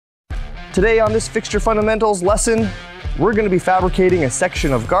Today on this Fixture Fundamentals lesson, we're going to be fabricating a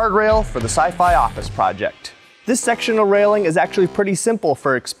section of guardrail for the Sci-Fi office project. This section of railing is actually pretty simple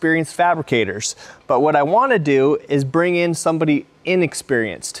for experienced fabricators, but what I want to do is bring in somebody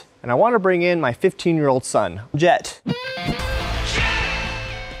inexperienced, and I want to bring in my 15-year-old son, Jet.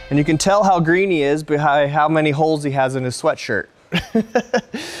 And you can tell how green he is by how many holes he has in his sweatshirt.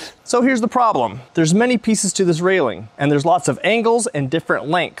 So here's the problem. There's many pieces to this railing, and there's lots of angles and different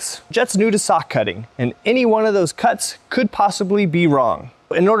lengths. Jet's new to sock cutting, and any one of those cuts could possibly be wrong.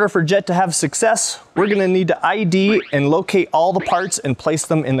 In order for Jet to have success, we're gonna need to ID and locate all the parts and place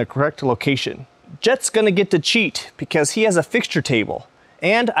them in the correct location. Jet's gonna get to cheat because he has a fixture table,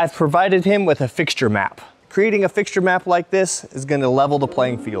 and I've provided him with a fixture map. Creating a fixture map like this is going to level the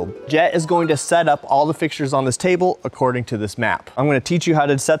playing field. Jet is going to set up all the fixtures on this table according to this map. I'm going to teach you how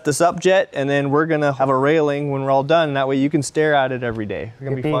to set this up, Jet, and then we're going to have a railing when we're all done. And that way you can stare at it every day. It's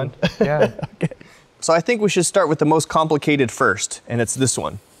going to be fun. Yeah. Okay. So I think we should start with the most complicated first, and it's this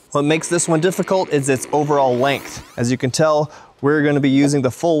one. What makes this one difficult is its overall length. As you can tell, we're going to be using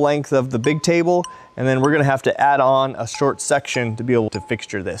the full length of the big table, and then we're going to have to add on a short section to be able to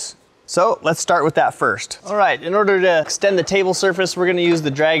fixture this. So let's start with that first. All right, in order to extend the table surface, we're gonna use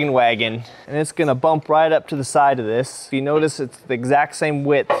the dragon wagon, and it's gonna bump right up to the side of this. If you notice, it's the exact same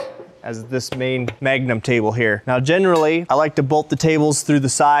width as this main Magnum table here. Now generally, I like to bolt the tables through the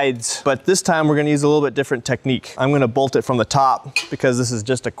sides, but this time we're gonna use a little bit different technique. I'm gonna bolt it from the top because this is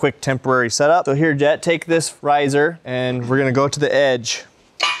just a quick temporary setup. So here, Jet, take this riser, and we're gonna go to the edge.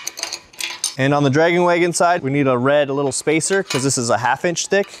 And on the dragon wagon side, we need a little spacer because this is a 1/2 inch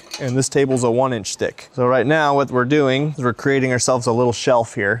thick and this table's a 1 inch thick. So right now what we're doing is we're creating ourselves a little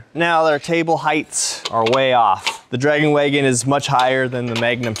shelf here. Now our table heights are way off. The dragon wagon is much higher than the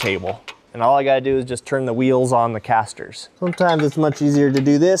Magnum table. And all I gotta do is just turn the wheels on the casters. Sometimes it's much easier to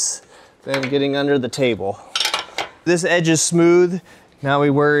do this than getting under the table. This edge is smooth. Now we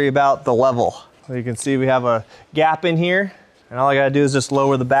worry about the level. So you can see we have a gap in here. And all I gotta do is just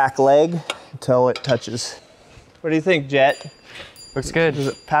lower the back leg until it touches. What do you think, Jet? Looks good. Does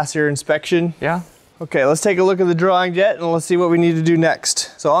it pass your inspection? Yeah. Okay, let's take a look at the drawing, Jet, and let's see what we need to do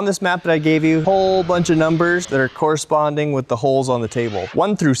next. So on this map that I gave you, a whole bunch of numbers that are corresponding with the holes on the table.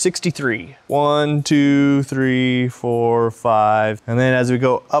 1 through 63. 1, 2, 3, 4, 5. And then as we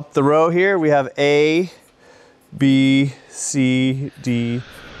go up the row here, we have A, B, C, D,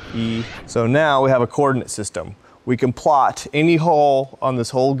 E. So now we have a coordinate system. We can plot any hole on this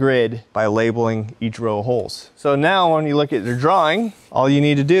whole grid by labeling each row of holes. So now when you look at your drawing, all you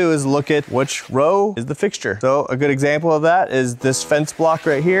need to do is look at which row is the fixture. So a good example of that is this fence block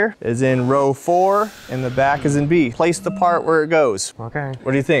right here is in row 4 and the back is in B. Place the part where it goes. Okay.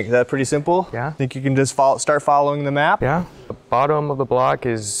 What do you think? Is that pretty simple? Yeah. Think you can just start following the map? Yeah. The bottom of the block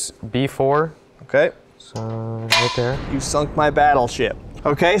is B4. Okay. So right there. You sunk my battleship.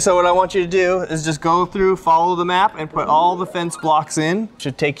 Okay, so what I want you to do is just go through, follow the map, and put all the fence blocks in.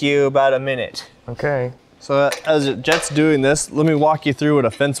 Should take you about a minute. Okay. So as Jet's doing this, let me walk you through what a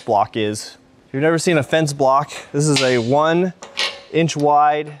fence block is. If you've never seen a fence block, this is a 1 inch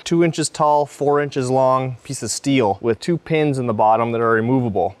wide, 2 inches tall, 4 inches long piece of steel with 2 pins in the bottom that are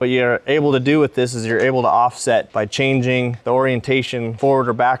removable. What you're able to do with this is you're able to offset by changing the orientation forward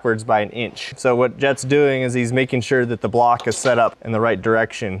or backwards by 1 inch. So what Jet's doing is he's making sure that the block is set up in the right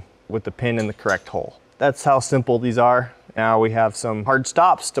direction with the pin in the correct hole. That's how simple these are. Now we have some hard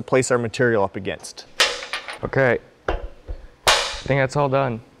stops to place our material up against. Okay. I think that's all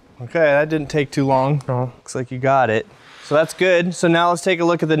done. Okay, that didn't take too long. Oh. Looks like you got it. So that's good. So now let's take a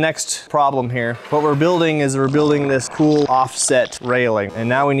look at the next problem here. What we're building is we're building this cool offset railing. And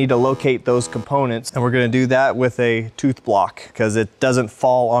now we need to locate those components. And we're gonna do that with a tooth block because it doesn't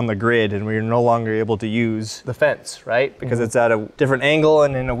fall on the grid and we're no longer able to use the fence, right? Because it's at a different angle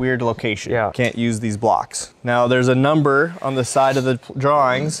and in a weird location. Yeah. Can't use these blocks. Now there's a number on the side of the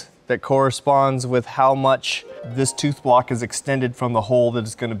drawings that corresponds with how much this tooth block is extended from the hole that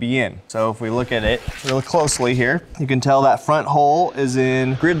it's going to be in. So if we look at it really closely here, you can tell that front hole is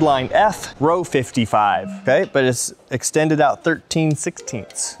in grid line F, row 55, okay? But it's extended out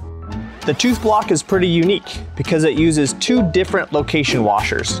 13/16. The tooth block is pretty unique because it uses 2 different location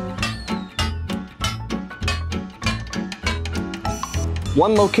washers.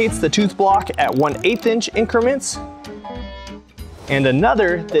 One locates the tooth block at 1/8 inch increments, and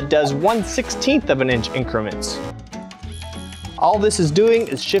another that does 1/16 of an inch increments. All this is doing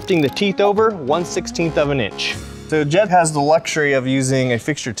is shifting the teeth over 1/16 of an inch. So Jet has the luxury of using a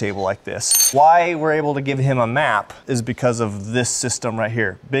fixture table like this. Why we're able to give him a map is because of this system right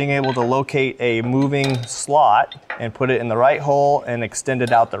here. Being able to locate a moving slot and put it in the right hole and extend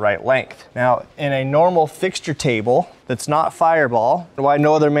it out the right length. Now, in a normal fixture table that's not Fireball, why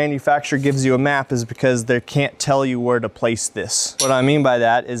no other manufacturer gives you a map is because they can't tell you where to place this. What I mean by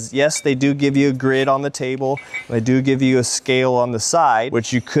that is, yes, they do give you a grid on the table. They do give you a scale on the side,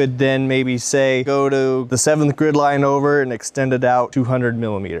 which you could then maybe say, go to the 7th grid line over and extend it out 200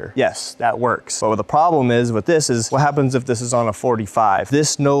 millimeter. Yes, that works. But the problem is with this is, what happens if this is on a 45?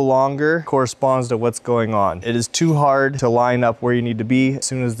 This no longer corresponds to what's going on. It is too hard to line up where you need to be as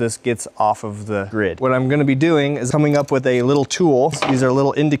soon as this gets off of the grid. What I'm gonna be doing is coming up with a little tool. These are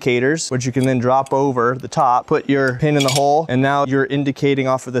little indicators, which you can then drop over the top, put your pin in the hole, and now you're indicating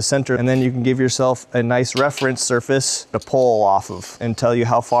off of the center, and then you can give yourself a nice reference surface to pull off of and tell you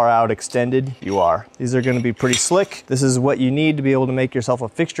how far out extended you are. These are gonna be pretty slick. This is what you need to be able to make yourself a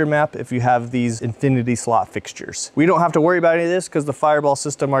fixture map if you have these infinity slot fixtures. We don't have to worry about any of this because the Fireball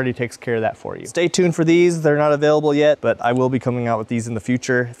system already takes care of that for you. Stay tuned for these. They're not available yet, but I will be coming out with these in the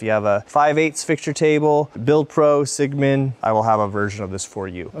future. If you have a 5/8 fixture table, Build Pro, Sigmund, I will have a version of this for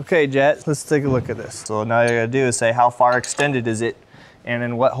you. Okay, Jet, let's take a look at this. So now all you gotta do is say how far extended is it and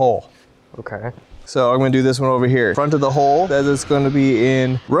in what hole. Okay. So I'm gonna do this one over here. Front of the hole says it's gonna be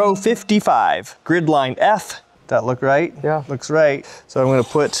in row 55, grid line F. That look right? Yeah. Looks right. So I'm gonna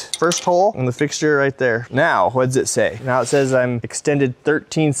put first hole in the fixture right there. Now, what does it say? Now it says I'm extended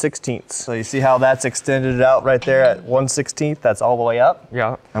 13/16. So you see how that's extended out right there at 1/16? That's all the way up.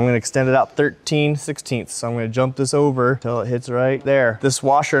 Yeah. I'm gonna extend it out 13/16. So I'm gonna jump this over till it hits right there. This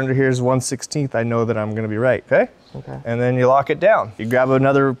washer under here is 1/16. I know that I'm gonna be right, okay? Okay. And then you lock it down. You grab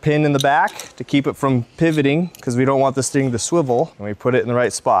another pin in the back to keep it from pivoting because we don't want this thing to swivel, and we put it in the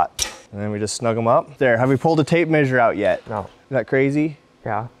right spot. And then we just snug them up. There, have we pulled a tape measure out yet? No. Is that crazy?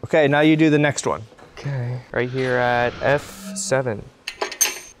 Yeah. Okay, now you do the next one. Okay. Right here at F7.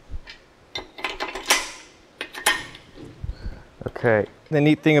 Okay. The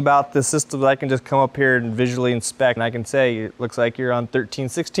neat thing about this system is I can just come up here and visually inspect, and I can say, it looks like you're on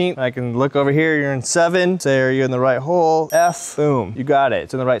 13/16. I can look over here, you're in 7. Say, are you in the right hole? F, boom, you got it,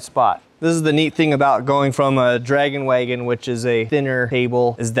 it's in the right spot. This is the neat thing about going from a Dragon Wagon, which is a thinner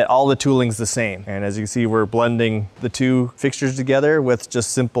table, is that all the tooling's the same. And as you can see, we're blending the two fixtures together with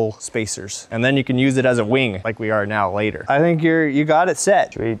just simple spacers. And then you can use it as a wing like we are now later. I think you got it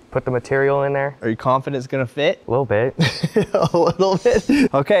set. Should we put the material in there? Are you confident it's gonna fit? A little bit. A little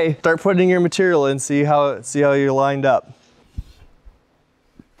bit? Okay, start putting your material in, see how you're lined up.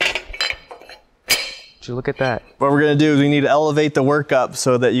 Would you look at that? What we're gonna do is we need to elevate the work up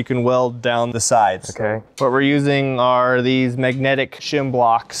so that you can weld down the sides. Okay. What we're using are these magnetic shim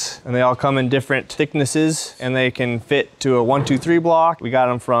blocks, and they all come in different thicknesses, and they can fit to a 1, 2, 3 block. We got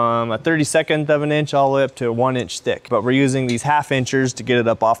them from a 32nd of an inch all the way up to a 1 inch thick. But we're using these 1/2 inchers to get it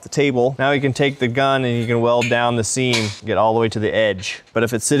up off the table. Now you can take the gun and you can weld down the seam, get all the way to the edge. But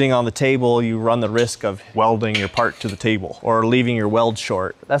if it's sitting on the table, you run the risk of welding your part to the table or leaving your weld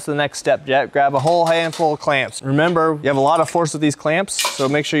short. That's the next step, Jet. Grab a whole handful of clamps. Remember, you have a lot of force with these clamps, so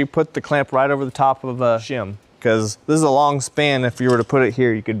make sure you put the clamp right over the top of a shim, because this is a long span. If you were to put it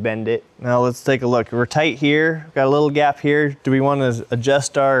here, you could bend it. Now let's take a look. We're tight here, got a little gap here. Do we want to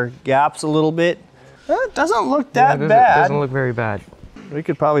adjust our gaps a little bit? It doesn't look that bad. It doesn't look very bad. We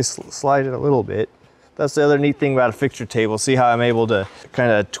could probably slide it a little bit. That's the other neat thing about a fixture table. See how I'm able to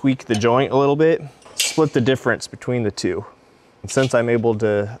kind of tweak the joint a little bit? Split the difference between the two. And since I'm able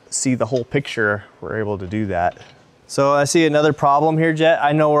to see the whole picture, we're able to do that. So I see another problem here, Jet.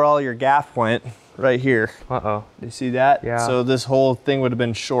 I know where all your gap went, right here. Uh-oh. Do you see that? Yeah. So this whole thing would have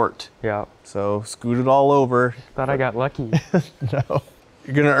been short. Yeah. So scoot it all over. Thought I got lucky. No.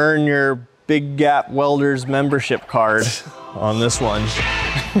 You're gonna earn your Big Gap Welders membership card on this one.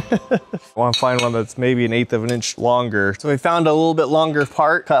 I want to find one that's maybe 1/8 of an inch longer. So we found a little bit longer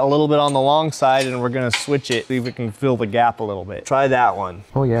part, cut a little bit on the long side, and we're gonna switch it, see if we can fill the gap a little bit. Try that one.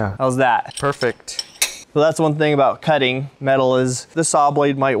 Oh yeah. How's that? Perfect. So that's one thing about cutting metal is the saw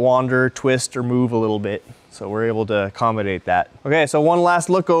blade might wander, twist, or move a little bit. So we're able to accommodate that. Okay, so one last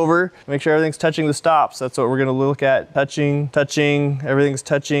look over, make sure everything's touching the stops. That's what we're gonna look at. Touching, everything's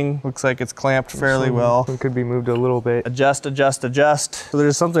touching. Looks like it's clamped fairly well. It could be moved a little bit. Adjust, adjust, adjust. So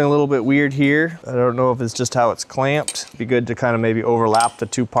there's something a little bit weird here. I don't know if it's just how it's clamped. It'd be good to kind of maybe overlap the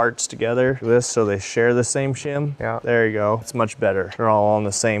two parts together, this, so they share the same shim. Yeah. There you go, it's much better. They're all on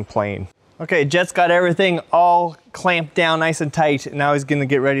the same plane. Okay, Jet's got everything all clamped down nice and tight, and now he's gonna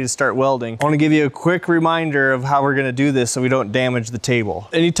get ready to start welding. I wanna give you a quick reminder of how we're gonna do this so we don't damage the table.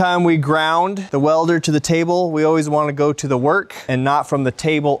 Anytime we ground the welder to the table, we always wanna go to the work and not from the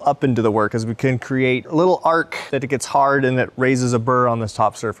table up into the work, as we can create a little arc that it gets hard and it raises a burr on this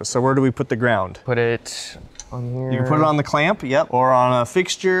top surface. So where do we put the ground? Put it on here. You can put it on the clamp, yep, or on a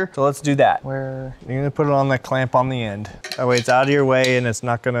fixture. So let's do that. Where? You're gonna put it on the clamp on the end. That way it's out of your way and it's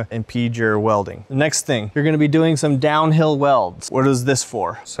not gonna impede your welding. The next thing, you're gonna be doing some downhill welds. What is this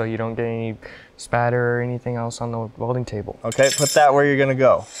for? So you don't get any spatter or anything else on the welding table. Okay, put that where you're gonna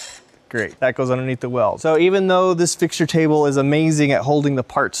go. Great, that goes underneath the weld. So even though this fixture table is amazing at holding the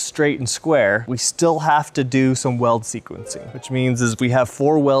parts straight and square, we still have to do some weld sequencing, which means is we have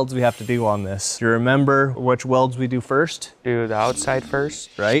 4 welds we have to do on this. Do you remember which welds we do first? Do the outside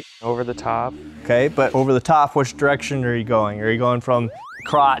first. Right. Over the top. Okay, but over the top, which direction are you going? Are you going from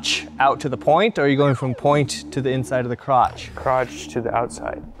crotch out to the point, or are you going from point to the inside of the crotch? Crotch to the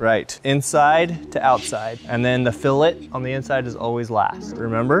outside. Right, inside to outside. And then the fillet on the inside is always last,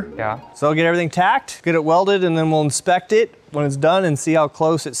 remember? Yeah. So get everything tacked, get it welded, and then we'll inspect it when it's done and see how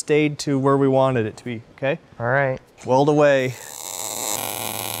close it stayed to where we wanted it to be, okay? All right. Weld away.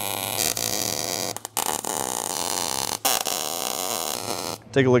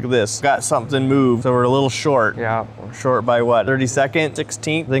 Take a look at this. Got something moved, so we're a little short. Yeah. We're short by what, 32nd,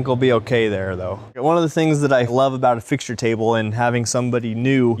 16th? I think we'll be okay there though. One of the things that I love about a fixture table and having somebody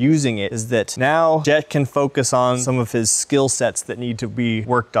new using it is that now Jet can focus on some of his skill sets that need to be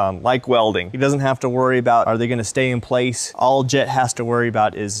worked on, like welding. He doesn't have to worry about, are they gonna stay in place? All Jet has to worry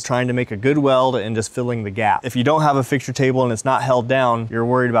about is trying to make a good weld and just filling the gap. If you don't have a fixture table and it's not held down, you're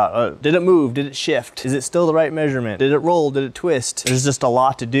worried about, did it move? Did it shift? Is it still the right measurement? Did it roll? Did it twist? There's just a lot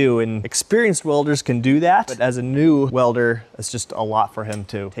to do, and experienced welders can do that, but as a new welder, it's just a lot for him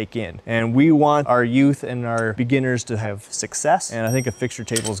to take in. And we want our youth and our beginners to have success, and I think a fixture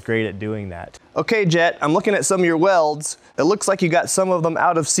table is great at doing that. Okay, Jet, I'm looking at some of your welds. It looks like you got some of them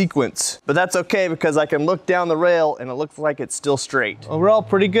out of sequence, but that's okay because I can look down the rail and it looks like it's still straight. Overall,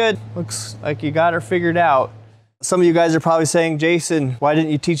 pretty good. Looks like you got her figured out. Some of you guys are probably saying, Jason, why didn't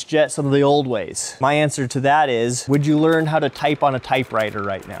you teach Jet some of the old ways? My answer to that is, would you learn how to type on a typewriter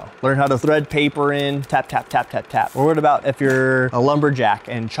right now? Learn how to thread paper in, tap, tap, tap, tap, tap. Or what about if you're a lumberjack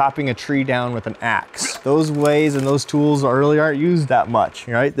and chopping a tree down with an axe? Those ways and those tools really aren't used that much,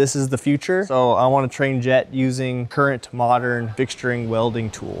 right? This is the future. So I want to train Jet using current modern fixturing welding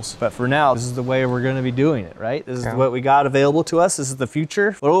tools. But for now, this is the way we're going to be doing it, right? This is what we got available to us. This is the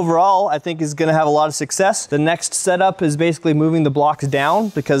future. But overall, I think he's going to have a lot of success. The next setup is basically moving the blocks down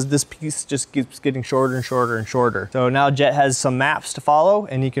because this piece just keeps getting shorter and shorter and shorter. So now Jet has some maps to follow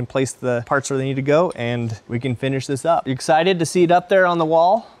and he can place the parts where they need to go and we can finish this up. You excited to see it up there on the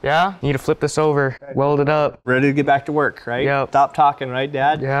wall? Yeah, need to flip this over, weld it up. Ready to get back to work, right? Yep. Stop talking, right,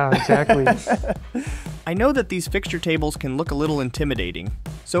 Dad? Yeah, exactly. I know that these fixture tables can look a little intimidating.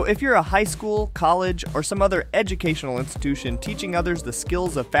 So if you're a high school, college, or some other educational institution teaching others the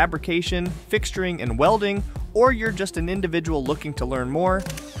skills of fabrication, fixturing, and welding, or you're just an individual looking to learn more,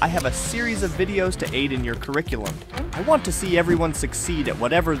 I have a series of videos to aid in your curriculum. I want to see everyone succeed at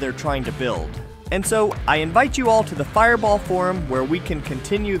whatever they're trying to build. And so, I invite you all to the Fireball Forum where we can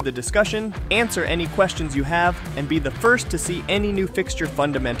continue the discussion, answer any questions you have, and be the first to see any new fixture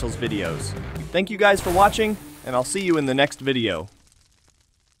fundamentals videos. Thank you guys for watching, and I'll see you in the next video.